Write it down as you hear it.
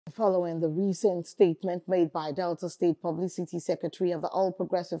following the recent statement made by Delta State Publicity Secretary of the All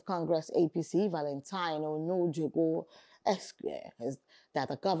Progressive Congress APC, Valentino Nojego Esquire, that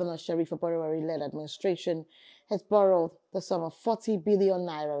the Governor Sheriff Oborevwori-led administration has borrowed the sum of 40 billion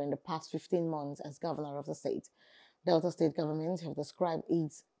naira in the past 15 months as governor of the state. Delta State government have described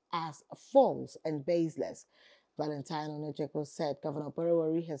it as false and baseless. Valentino Nojego said Governor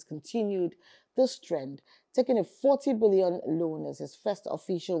Oborevwori has continued this trend, taking a 40 billion loan as his first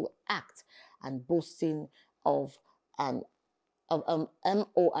official act and boasting of an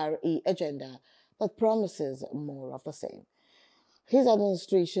MORE agenda that promises more of the same. His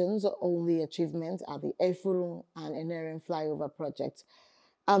administration's only achievements are the Efurun and Enering flyover projects,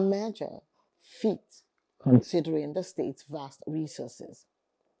 a major feat considering the state's vast resources.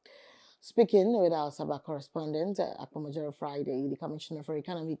 Speaking with our Sabah correspondent at Oborevwori Friday, the Commissioner for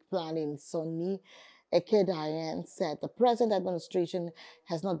Economic Planning, Sonny Ekedayan, said the present administration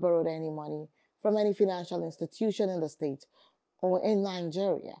has not borrowed any money from any financial institution in the state or in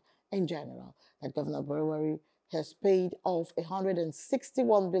Nigeria in general, that Governor Oborevwori has paid off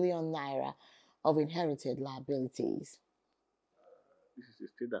 161 billion naira of inherited liabilities. This is a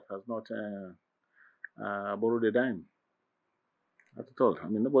state that has not borrowed a dime. Not at all. I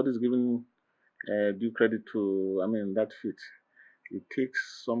mean, nobody's giving due credit to, that feat. It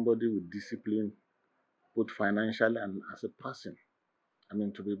takes somebody with discipline, both financial and as a person,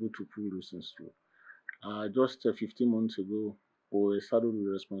 to be able to pull those things through. Just 15 months ago, we started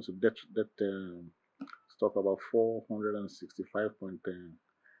with responsible debt stock about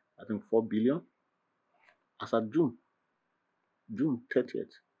 465.4 billion as at June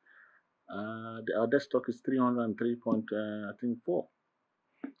 30th. Our debt stock is 303.4.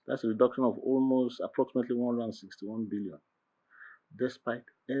 That's a reduction of approximately 161 billion. Despite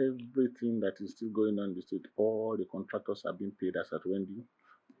everything that is still going on in the state, all the contractors are being paid as at when due.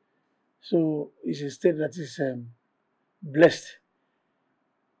 So it's a state that is blessed,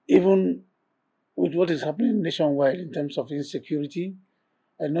 even with what is happening nationwide in terms of insecurity.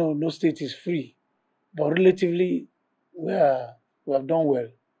 I know no state is free, but relatively we have done well.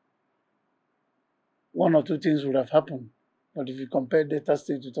 One or two things would have happened, but if you compare Delta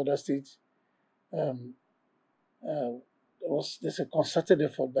State with other states, there's a concerted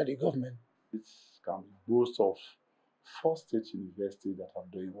effort by the government. It can boast of 4 state universities that are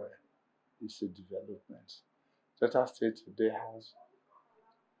doing well. It's a development. Delta State today has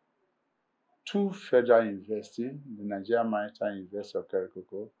 2 federal universities, the Nigerian Maritime University of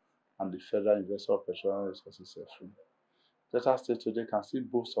Kerekoko and the Federal University of Petroleum Resources. Delta State today can still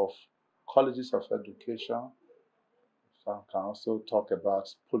boast of colleges of education. So can also talk about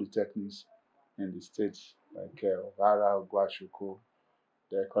polytechnics in the state, like Ovara, Ogwashuku,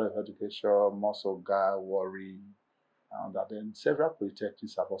 the College of Education, Mosoga, Warri, and then several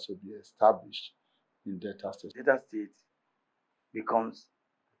polytechnics have also been established in Delta State. Delta State becomes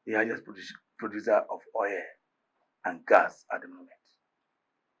the largest producer of oil and gas at the moment.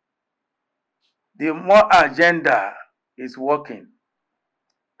 The more agenda is working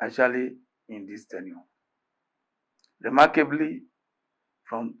actually in this tenure. Remarkably,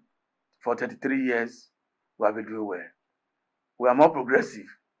 for 33 years, we have been doing well. We are more progressive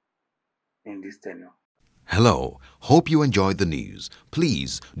in this tenure. Hello, hope you enjoyed the news.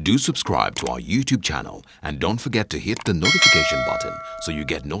 Please do subscribe to our YouTube channel and don't forget to hit the notification button so you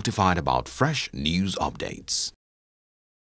get notified about fresh news updates.